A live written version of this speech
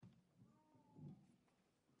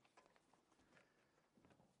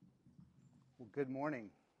Good morning.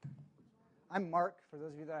 I'm Mark, for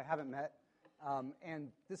those of you that I haven't met. And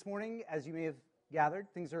this morning, as you may have gathered,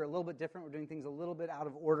 things are a little bit different. We're doing things a little bit out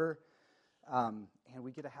of order. And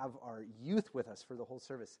we get to have our youth with us for the whole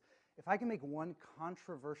service. If I can make one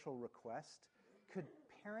controversial request, could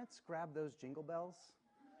parents grab those jingle bells?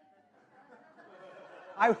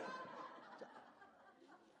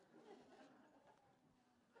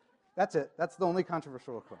 That's it. That's the only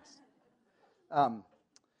controversial request.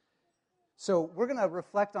 So we're going to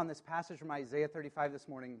reflect on this passage from Isaiah 35 this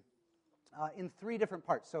morning in three different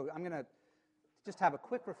parts. So I'm going to just have a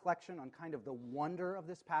quick reflection on kind of the wonder of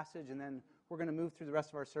this passage, and then we're going to move through the rest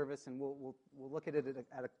of our service, and we'll look at it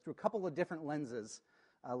through a couple of different lenses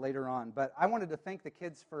later on. But I wanted to thank the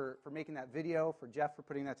kids for making that video, for Jeff for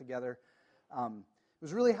putting that together. It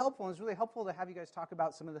was really helpful. And it was really helpful to have you guys talk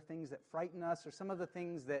about some of the things that frighten us, or some of the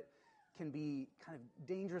things that can be kind of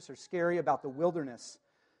dangerous or scary about the wilderness.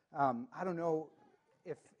 I don't know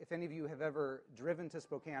if any of you have ever driven to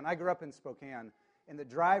Spokane. I grew up in Spokane, and the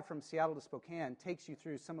drive from Seattle to Spokane takes you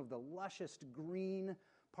through some of the lushest green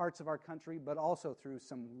parts of our country, but also through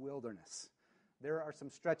some wilderness. There are some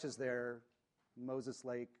stretches there, Moses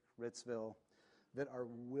Lake, Ritzville, that are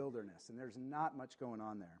wilderness, and there's not much going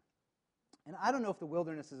on there. And I don't know if the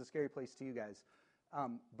wilderness is a scary place to you guys,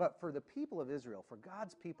 but for the people of Israel, for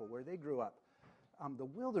God's people, where they grew up, the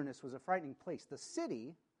wilderness was a frightening place. The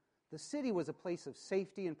city was a place of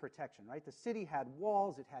safety and protection, right? The city had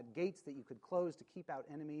walls, it had gates that you could close to keep out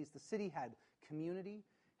enemies. The city had community,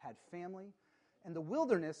 had family. And the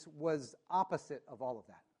wilderness was opposite of all of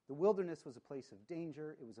that. The wilderness was a place of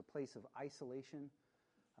danger, it was a place of isolation,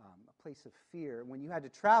 a place of fear. When you had to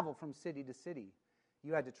travel from city to city,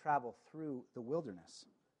 you had to travel through the wilderness.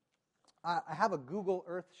 I have a Google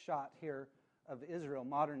Earth shot here of Israel,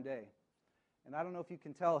 modern day. And I don't know if you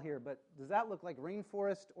can tell here, but does that look like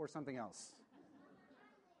rainforest or something else?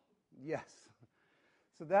 Yes.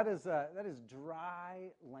 So that is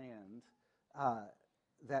dry land.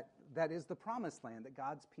 That is the promised land that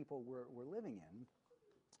God's people were living in.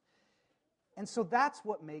 And so that's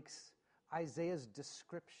what makes Isaiah's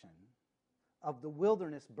description of the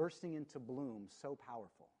wilderness bursting into bloom so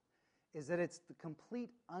powerful, is that it's the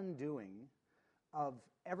complete undoing of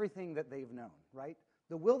everything that they've known, right?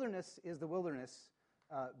 The wilderness is the wilderness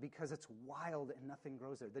because it's wild and nothing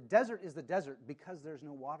grows there. The desert is the desert because there's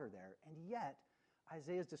no water there. And yet,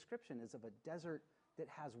 Isaiah's description is of a desert that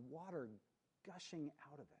has water gushing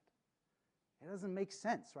out of it. It doesn't make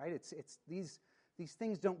sense, right? It's these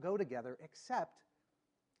things don't go together except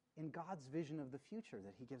in God's vision of the future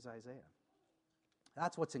that he gives Isaiah.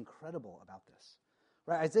 That's what's incredible about this.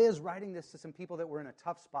 Right? Isaiah's writing this to some people that were in a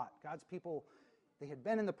tough spot. God's people, they had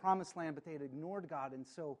been in the promised land, but they had ignored God, and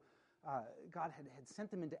so God had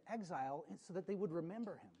sent them into exile so that they would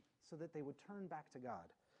remember him, so that they would turn back to God.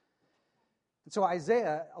 And so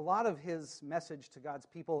Isaiah, a lot of his message to God's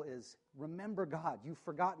people is, remember God. You've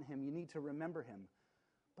forgotten him. You need to remember him.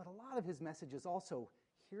 But a lot of his message is also,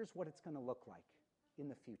 here's what it's going to look like in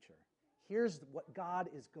the future. Here's what God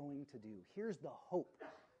is going to do. Here's the hope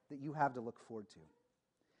that you have to look forward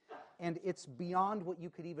to. And it's beyond what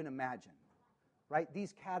you could even imagine, right?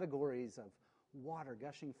 These categories of water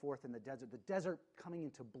gushing forth in the desert coming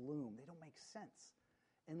into bloom, they don't make sense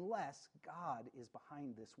unless God is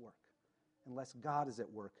behind this work, unless God is at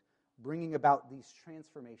work bringing about these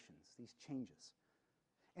transformations, these changes.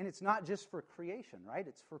 And it's not just for creation, right?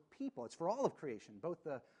 It's for people. It's for all of creation, both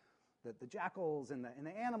the jackals and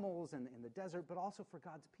the animals and the desert, but also for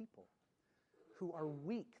God's people who are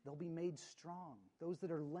weak. They'll be made strong. Those that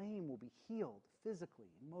are lame will be healed physically,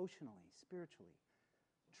 emotionally, spiritually.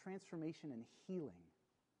 Transformation and healing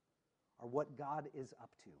are what God is up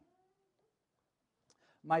to.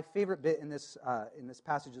 My favorite bit in this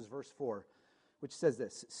passage is verse 4, which says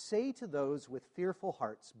this: "Say to those with fearful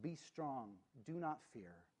hearts, be strong, do not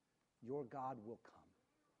fear. Your God will come.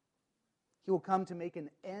 He will come to make an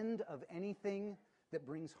end of anything that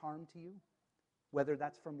brings harm to you, whether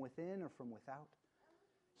that's from within or from without.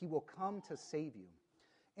 He will come to save you."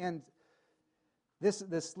 And this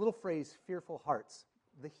little phrase, fearful hearts,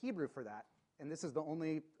 the Hebrew for that, and this is the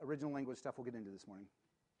only original language stuff we'll get into this morning,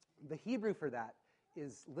 the Hebrew for that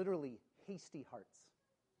is literally hasty hearts.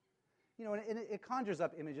 You know, and it conjures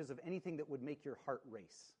up images of anything that would make your heart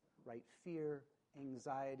race, right? Fear,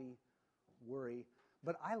 anxiety, worry.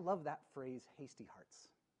 But I love that phrase, hasty hearts.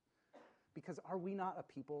 Because are we not a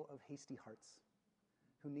people of hasty hearts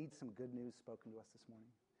who need some good news spoken to us this morning?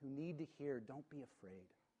 Who need to hear, don't be afraid.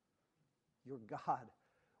 Your God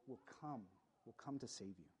will come to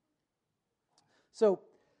save you. So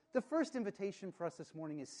The first invitation for us this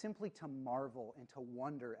morning is simply to marvel and to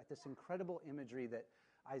wonder at this incredible imagery that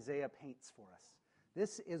Isaiah paints for us.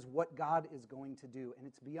 This is what God is going to do, and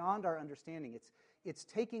it's beyond our understanding. It's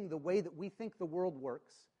taking the way that we think the world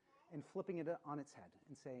works and flipping it on its head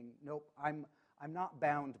and saying, nope, I'm not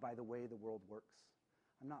bound by the way the world works.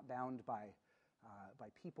 I'm not bound by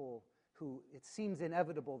people who it seems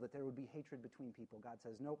inevitable that there would be hatred between people. God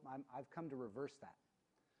says, nope, I've come to reverse that.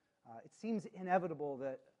 It seems inevitable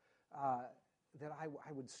that I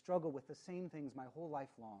would struggle with the same things my whole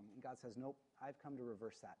life long. And God says, nope, I've come to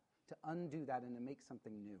reverse that, to undo that and to make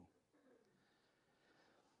something new.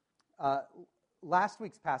 Last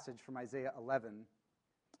week's passage from Isaiah 11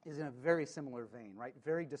 is in a very similar vein, right?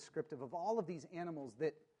 Very descriptive of all of these animals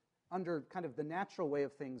that, under kind of the natural way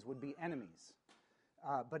of things, would be enemies.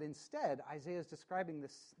 But instead, Isaiah is describing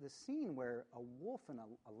this scene where a wolf and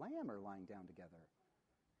a lamb are lying down together.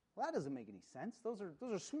 Well, that doesn't make any sense. Those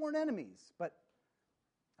are sworn enemies. But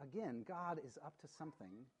again, God is up to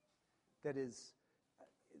something that is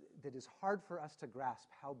hard for us to grasp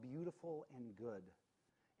how beautiful and good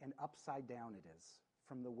and upside down it is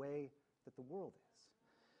from the way that the world is.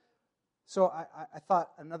 So I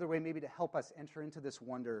thought another way maybe to help us enter into this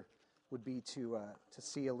wonder would be to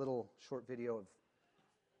see a little short video of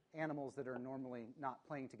animals that are normally not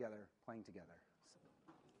playing together, playing together.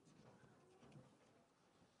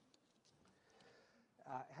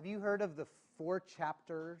 Have you heard of the 4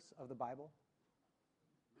 chapters of the Bible?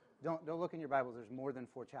 Don't look in your Bibles. There's more than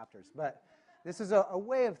 4 chapters. But this is a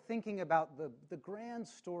way of thinking about the grand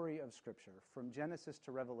story of Scripture from Genesis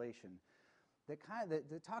to Revelation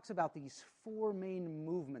that talks about these 4 main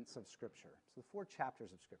movements of Scripture. So the 4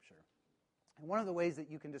 chapters of Scripture. And one of the ways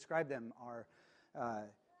that you can describe them are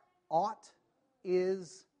ought,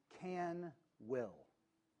 is, can, will.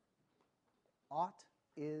 Ought,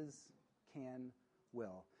 is, can,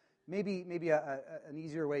 will. Maybe an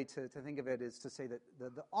easier way to think of it is to say that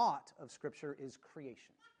the ought of Scripture is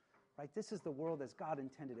creation. Right? This is the world as God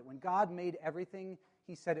intended it. When God made everything,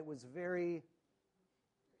 He said it was very...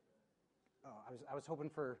 I was hoping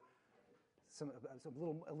for a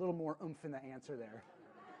little more oomph in the answer there.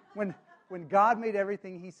 When God made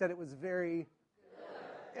everything, He said it was very...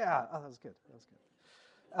 Yeah, that was good.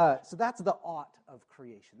 So that's the ought of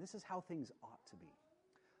creation. This is how things ought to be.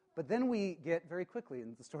 But then we get very quickly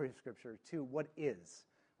in the story of Scripture to what is,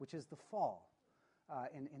 which is the fall.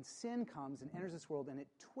 And sin comes and enters this world, and it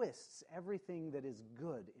twists everything that is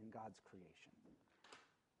good in God's creation.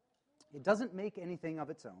 It doesn't make anything of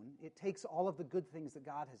its own. It takes all of the good things that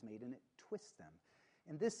God has made, and it twists them.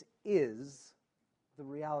 And this is the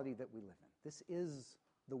reality that we live in. This is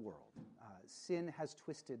the world. Sin has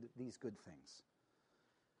twisted these good things.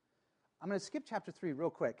 I'm going to skip chapter 3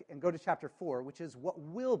 real quick and go to chapter 4, which is what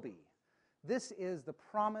will be. This is the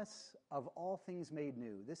promise of all things made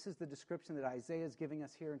new. This is the description that Isaiah is giving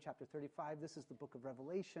us here in chapter 35. This is the book of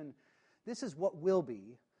Revelation. This is what will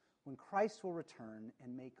be when Christ will return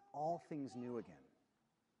and make all things new again.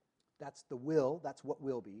 That's the will, that's what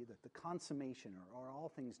will be, the consummation or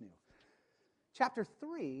all things new. Chapter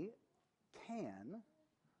 3 can,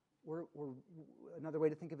 or another way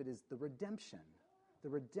to think of it is the redemption, the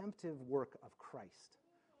redemptive work of Christ,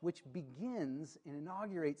 which begins and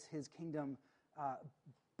inaugurates His kingdom,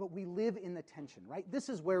 but we live in the tension, right? This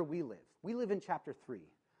is where we live. We live in chapter 3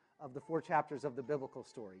 of the 4 chapters of the biblical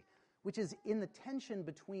story, which is in the tension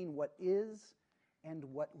between what is and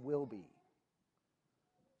what will be.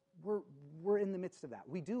 We're in the midst of that.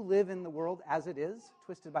 We do live in the world as it is,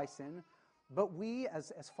 twisted by sin, but we,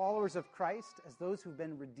 as followers of Christ, as those who've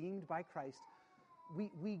been redeemed by Christ,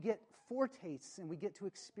 we get foretastes and we get to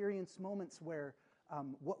experience moments where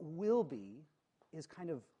what will be is kind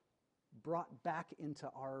of brought back into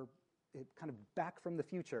back from the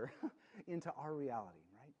future into our reality,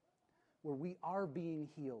 right? Where we are being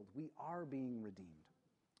healed, we are being redeemed.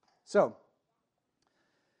 So,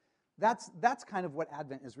 that's kind of what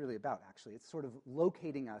Advent is really about, actually. It's sort of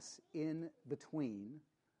locating us in between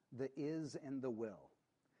the is and the will,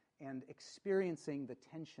 and experiencing the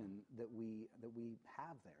tension that we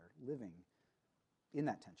have there, living in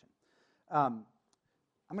that tension. I'm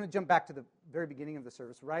going to jump back to the very beginning of the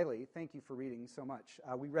service. Riley, thank you for reading so much.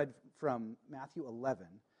 We read from Matthew 11,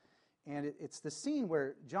 and it's the scene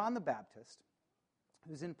where John the Baptist,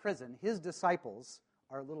 who's in prison, his disciples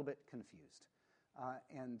are a little bit confused.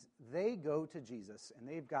 And they go to Jesus, and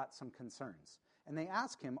they've got some concerns. And they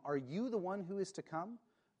ask him, are you the one who is to come,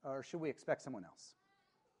 or should we expect someone else?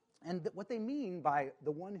 And what they mean by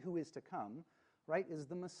the one who is to come, right, is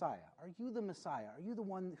the Messiah. Are you the Messiah? Are you the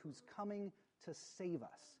one who's coming to save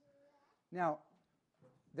us? Now,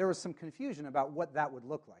 there was some confusion about what that would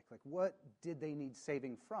look like. Like, what did they need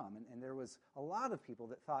saving from? And there was a lot of people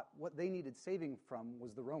that thought what they needed saving from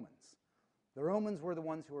was the Romans. The Romans were the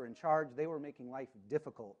ones who were in charge. They were making life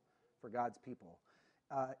difficult for God's people.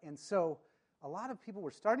 And so a lot of people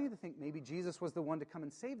were starting to think maybe Jesus was the one to come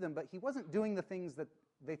and save them, but he wasn't doing the things that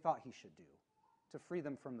they thought he should do to free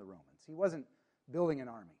them from the Romans. He wasn't building an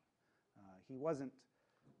army. He wasn't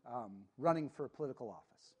running for a political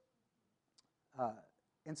office.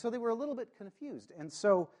 And so they were a little bit confused. And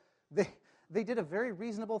so they did a very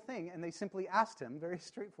reasonable thing, and they simply asked him very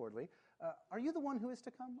straightforwardly, are you the one who is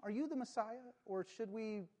to come? Are you the Messiah, or should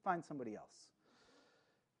we find somebody else?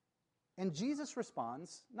 And Jesus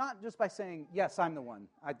responds, not just by saying, yes, I'm the one.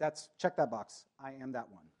 Check that box. I am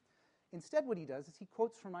that one. Instead, what he does is he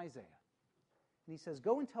quotes from Isaiah. And he says,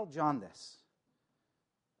 go and tell John this.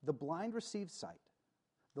 The blind receive sight.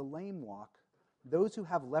 The lame walk. Those who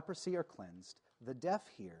have leprosy are cleansed. The deaf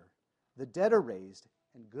hear. The dead are raised.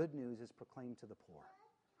 And good news is proclaimed to the poor.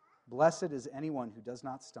 Blessed is anyone who does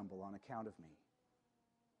not stumble on account of me.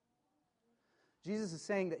 Jesus is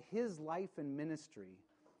saying that his life and ministry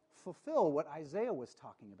fulfill what Isaiah was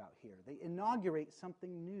talking about here. They inaugurate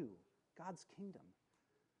something new, God's kingdom.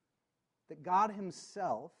 That God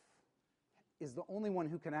himself is the only one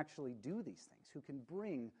who can actually do these things, who can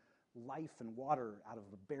bring life and water out of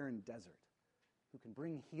a barren desert, who can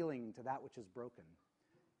bring healing to that which is broken.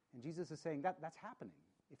 And Jesus is saying that's happening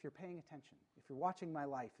if you're paying attention. If you're watching my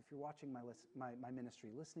life, if you're watching my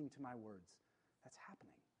ministry, listening to my words, that's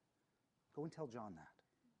happening. Go and tell John that.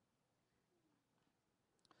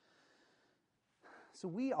 So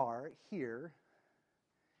we are here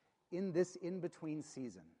in this in-between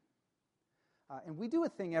season. And we do a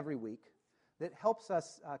thing every week that helps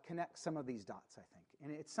us connect some of these dots, I think.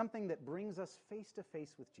 And it's something that brings us face to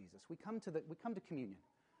face with Jesus. We come to communion.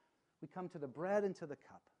 We come to the bread and to the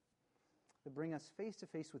cup that bring us face to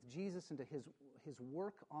face with Jesus and to his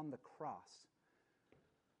work on the cross,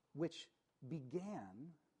 which began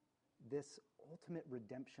this ultimate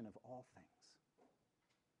redemption of all things.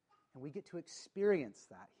 And we get to experience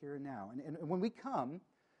that here and now. And when we come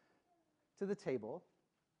to the table,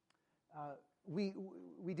 we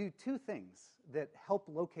do two things that help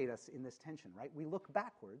locate us in this tension, right? We look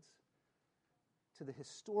backwards to the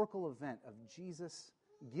historical event of Jesus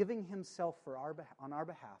giving himself on our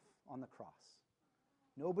behalf on the cross.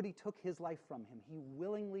 Nobody took his life from him. He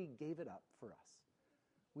willingly gave it up for us.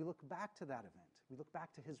 We look back to that event. We look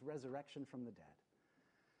back to his resurrection from the dead.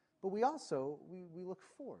 But we also, we look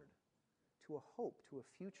forward to a hope, to a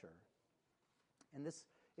future. And this,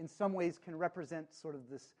 in some ways, can represent sort of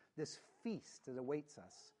this feast that awaits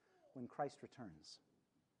us when Christ returns.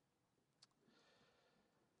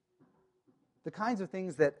 The kinds of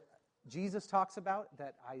things that Jesus talks about,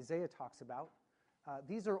 that Isaiah talks about,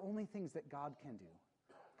 these are only things that God can do.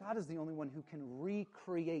 God is the only one who can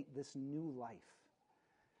recreate this new life.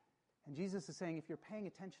 And Jesus is saying, if you're paying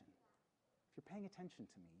attention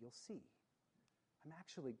to me, you'll see I'm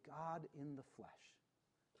actually God in the flesh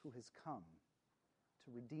who has come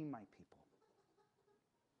to redeem my people.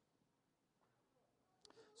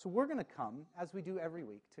 So we're going to come, as we do every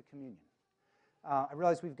week, to communion. I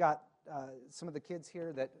realize we've got some of the kids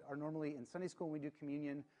here that are normally in Sunday school when we do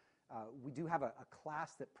communion. We do have a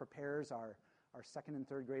class that prepares our second and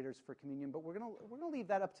third graders for communion, but we're going to leave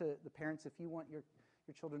that up to the parents. If you want your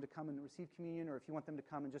children to come and receive communion, or if you want them to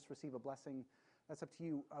come and just receive a blessing, that's up to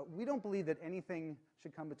you. We don't believe that anything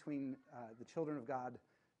should come between the children of God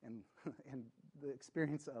and the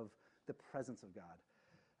experience of the presence of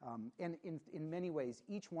God. And in many ways,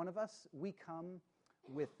 each one of us, we come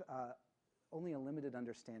with only a limited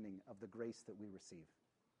understanding of the grace that we receive,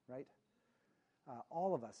 right?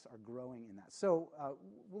 All of us are growing in that. So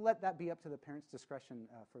we'll let that be up to the parents' discretion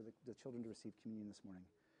for the children to receive communion this morning.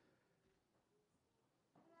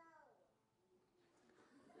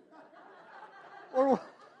 Or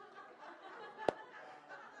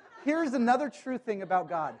here's another true thing about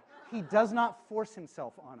God. He does not force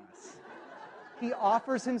himself on us. He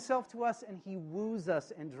offers himself to us and he woos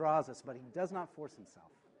us and draws us, but he does not force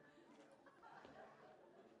himself.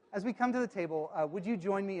 As we come to the table, would you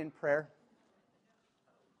join me in prayer?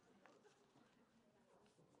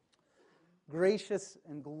 Gracious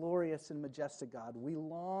and glorious and majestic God, we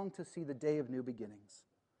long to see the day of new beginnings.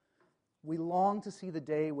 We long to see the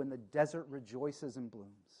day when the desert rejoices and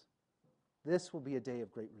blooms. This will be a day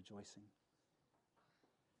of great rejoicing.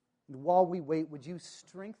 And while we wait, would you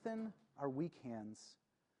strengthen our weak hands,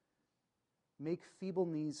 make feeble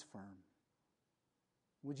knees firm?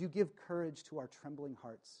 Would you give courage to our trembling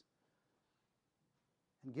hearts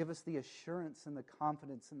and give us the assurance and the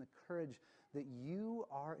confidence and the courage that you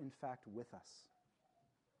are in fact with us.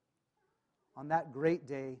 On that great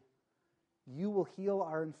day, you will heal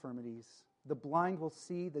our infirmities. The blind will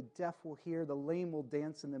see, the deaf will hear, the lame will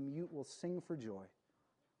dance, and the mute will sing for joy.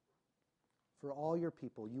 For all your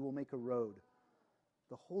people, you will make a road,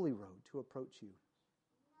 the holy road, to approach you.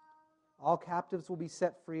 All captives will be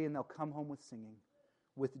set free, and they'll come home with singing,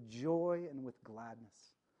 with joy and with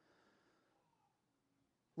gladness.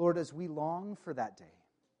 Lord, as we long for that day,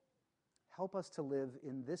 help us to live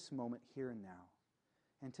in this moment here and now,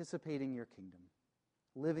 anticipating your kingdom,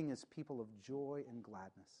 living as people of joy and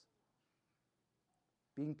gladness,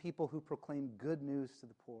 being people who proclaim good news to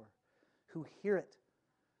the poor, who hear it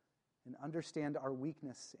and understand our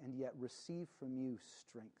weakness and yet receive from you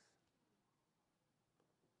strength.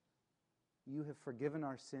 You have forgiven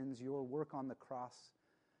our sins. Your work on the cross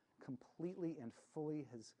completely and fully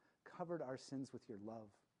has covered our sins with your love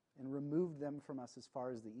and removed them from us as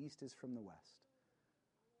far as the east is from the west.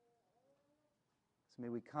 So may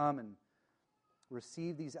we come and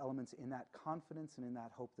receive these elements in that confidence and in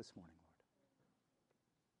that hope this morning, Lord.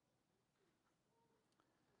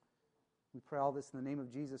 We pray all this in the name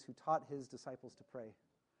of Jesus, who taught his disciples to pray.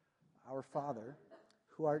 Our Father,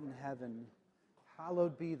 who art in heaven,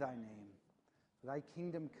 hallowed be thy name. Thy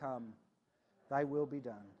kingdom come, thy will be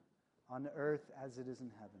done, on earth as it is in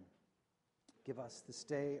heaven. Give us this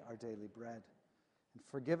day our daily bread, and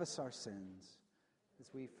forgive us our sins,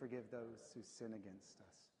 as we forgive those who sin against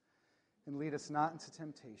us. And lead us not into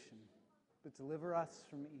temptation, but deliver us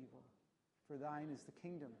from evil. For thine is the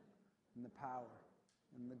kingdom, and the power,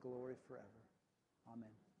 and the glory forever. Amen.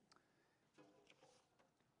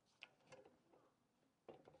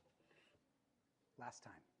 Last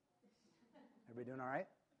time. Everybody doing all right?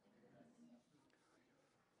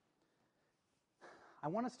 I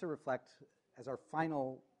want us to reflect as our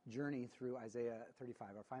final journey through Isaiah 35,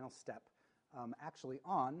 our final step, actually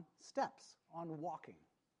on steps, on walking.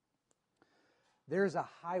 There's a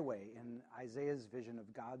highway in Isaiah's vision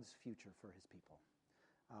of God's future for his people.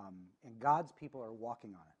 And God's people are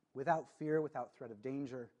walking on it, without fear, without threat of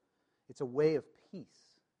danger. It's a way of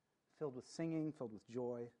peace, filled with singing, filled with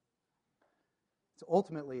joy. So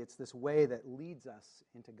ultimately, it's this way that leads us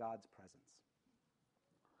into God's presence.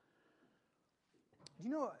 Do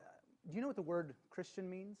you know what the word Christian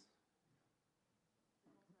means?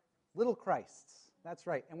 Little Christs. That's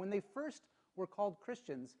right. And when they first were called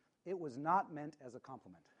Christians, it was not meant as a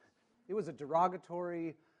compliment. It was a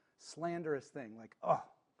derogatory, slanderous thing, like, oh,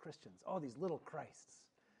 Christians, oh, these little Christs.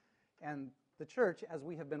 And the church, as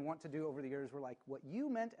we have been wont to do over the years, were like, what you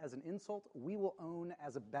meant as an insult, we will own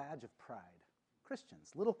as a badge of pride.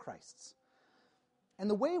 Christians, little Christs. And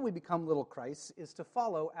the way we become little Christs is to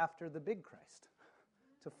follow after the big Christ,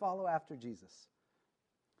 to follow after Jesus.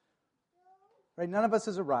 Right? None of us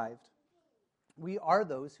has arrived. We are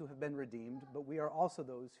those who have been redeemed, but we are also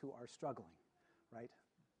those who are struggling, right?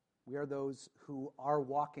 We are those who are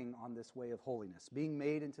walking on this way of holiness, being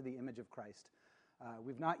made into the image of Christ.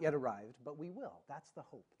 We've not yet arrived, but we will. That's the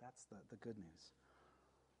hope. That's the good news.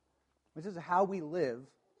 This is how we live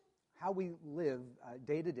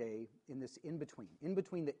day to day in this in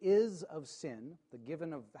between the is of sin, the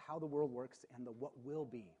given of how the world works, and the what will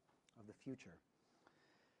be of the future.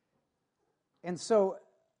 And so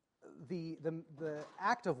the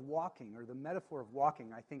act of walking, or the metaphor of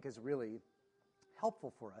walking, I think is really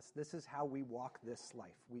helpful for us. This is how we walk this life.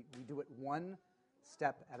 We do it one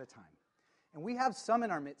step at a time. And we have some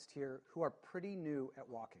in our midst here who are pretty new at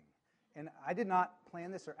walking. And I did not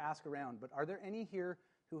plan this or ask around, but are there any here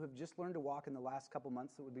who have just learned to walk in the last couple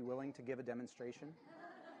months that would be willing to give a demonstration?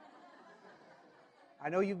 I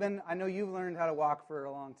know you've learned how to walk for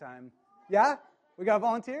a long time. Yeah? We got a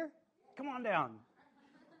volunteer? Come on down.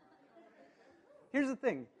 Here's the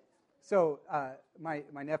thing. So my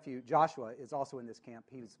nephew, Joshua, is also in this camp.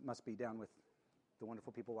 He must be down with the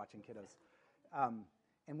wonderful people watching kiddos.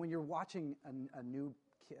 And when you're watching a new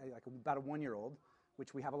kid, like about a 1-year-old,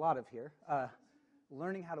 which we have a lot of here,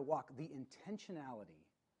 learning how to walk, the intentionality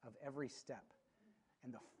of every step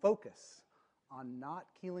and the focus on not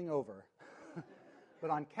keeling over, but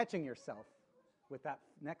on catching yourself with that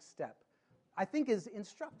next step, I think is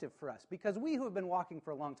instructive for us, because we who have been walking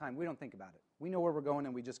for a long time, we don't think about it. We know where we're going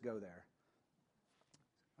and we just go there.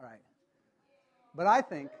 All right. But I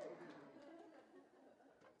think,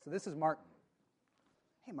 so this is Martin.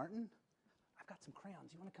 Hey, Martin, I've got some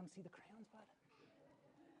crayons. You want to come see the crayons, bud?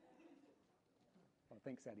 Oh,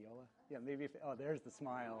 thanks, Adiola. Yeah, maybe if, oh, there's the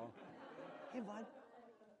smile. Hey, bud,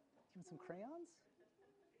 you want some crayons?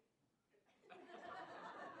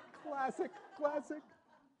 Classic.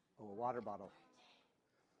 Oh, a water bottle.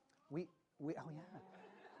 We oh yeah.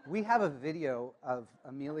 We have a video of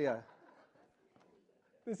Amelia.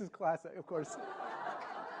 This is classic, of course.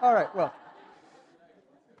 All right, well.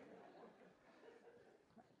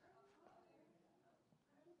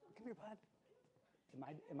 Come here, bud.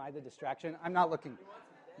 Am I the distraction? I'm not looking.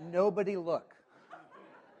 Nobody look.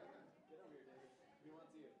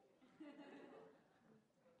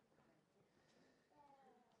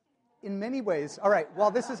 In many ways, all right, while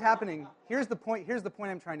this is happening, here's the point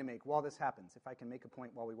I'm trying to make while this happens. If I can make a point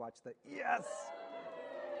while we watch the, yes!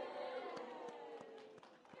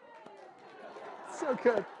 So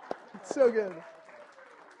good. It's so good.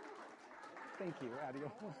 Thank you,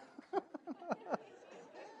 Adio.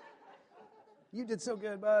 You did so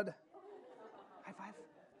good, bud. High five.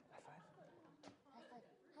 High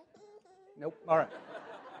five. Nope. All right.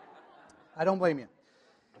 I don't blame you.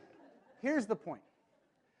 Here's the point.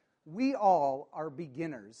 We all are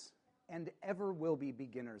beginners and ever will be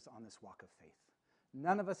beginners on this walk of faith.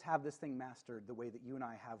 None of us have this thing mastered the way that you and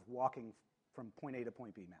I have walking from point A to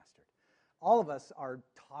point B mastered. All of us are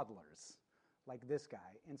toddlers like this guy.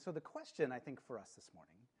 And so the question, I think, for us this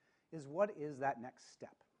morning is, what is that next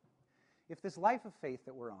step? If this life of faith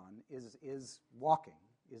that we're on is walking,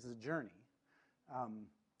 is a journey,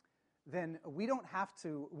 then we don't have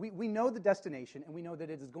to, we know the destination, and we know that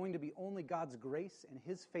it is going to be only God's grace and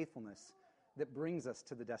his faithfulness that brings us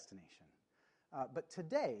to the destination. But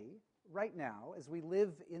today, right now, as we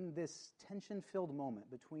live in this tension-filled moment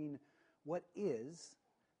between what is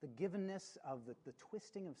the givenness of the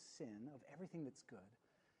twisting of sin, of everything that's good,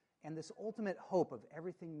 and this ultimate hope of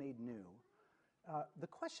everything made new, the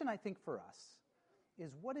question, I think, for us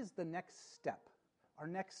is, what is the next step, our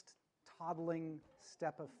next toddling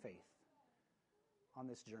step of faith on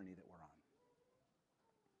this journey that we're on?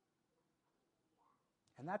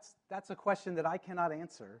 And that's a question that I cannot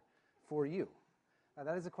answer for you.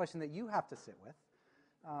 That is a question that you have to sit with,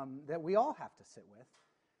 that we all have to sit with,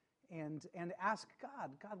 and ask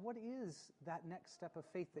God, what is that next step of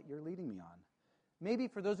faith that you're leading me on? Maybe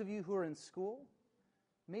for those of you who are in school,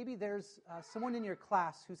 maybe there's someone in your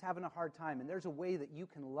class who's having a hard time, and there's a way that you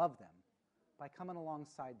can love them by coming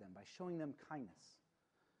alongside them, by showing them kindness.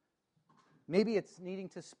 Maybe it's needing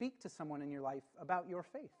to speak to someone in your life about your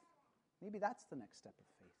faith. Maybe that's the next step of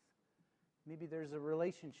faith. Maybe there's a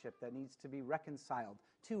relationship that needs to be reconciled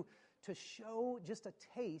to show just a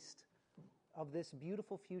taste of this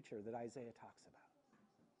beautiful future that Isaiah talks about.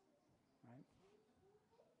 Right?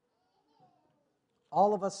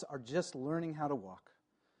 All of us are just learning how to walk.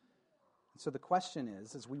 So the question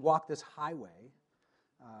is, as we walk this highway,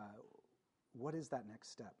 what is that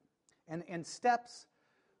next step? And steps,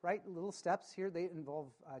 right, little steps here, they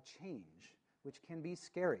involve change, which can be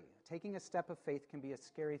scary. Taking a step of faith can be a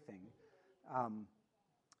scary thing.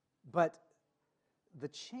 But the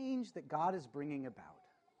change that God is bringing about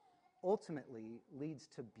ultimately leads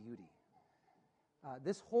to beauty.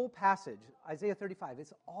 This whole passage, Isaiah 35,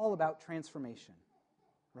 it's all about transformation,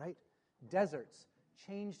 right? Deserts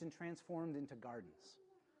changed and transformed into gardens.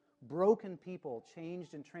 Broken people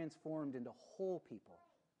changed and transformed into whole people,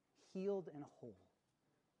 healed and whole.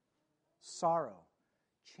 Sorrow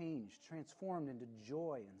changed, transformed into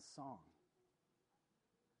joy and song.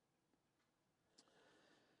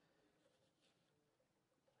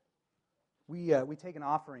 We take an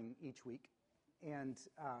offering each week, and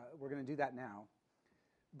we're going to do that now.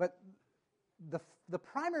 But the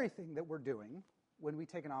primary thing that we're doing when we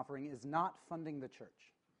take an offering is not funding the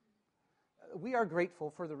church. We are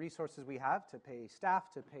grateful for the resources we have to pay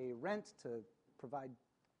staff, to pay rent, to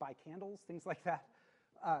buy candles, things like that.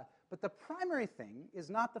 But the primary thing is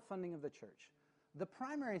not the funding of the church. The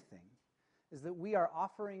primary thing is that we are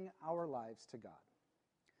offering our lives to God.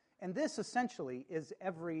 And this essentially is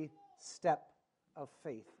every step of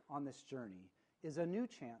faith on this journey, is a new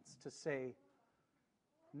chance to say,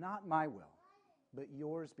 not my will, but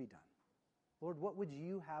yours be done. Lord, what would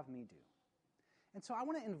you have me do? And so I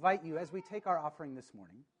want to invite you, as we take our offering this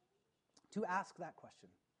morning, to ask that question,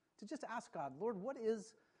 to just ask God, Lord, what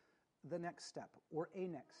is the next step or a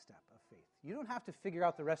next step of faith? You don't have to figure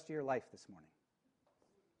out the rest of your life this morning.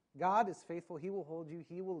 God is faithful. He will hold you.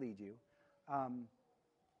 He will lead you.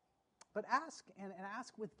 But ask, and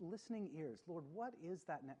ask with listening ears, Lord, what is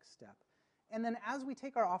that next step? And then as we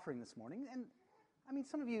take our offering this morning, and I mean,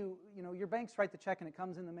 some of you, your banks write the check and it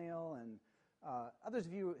comes in the mail, and others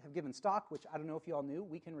of you have given stock, which I don't know if you all knew,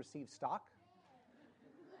 we can receive stock.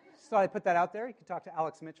 Just thought I'd put that out there. You can talk to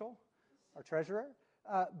Alex Mitchell, our treasurer.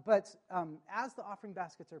 But as the offering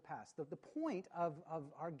baskets are passed, the point of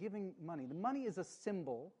our giving money, the money is a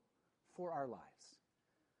symbol for our lives,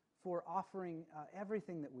 for offering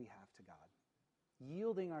everything that we have to God,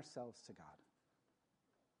 yielding ourselves to God.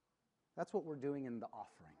 That's what we're doing in the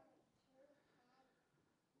offering.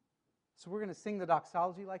 So we're going to sing the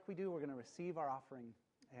doxology like we do. We're going to receive our offering.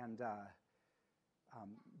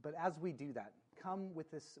 But as we do that, come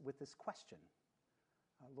with this question.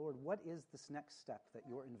 Lord, what is this next step that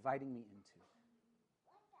you're inviting me into?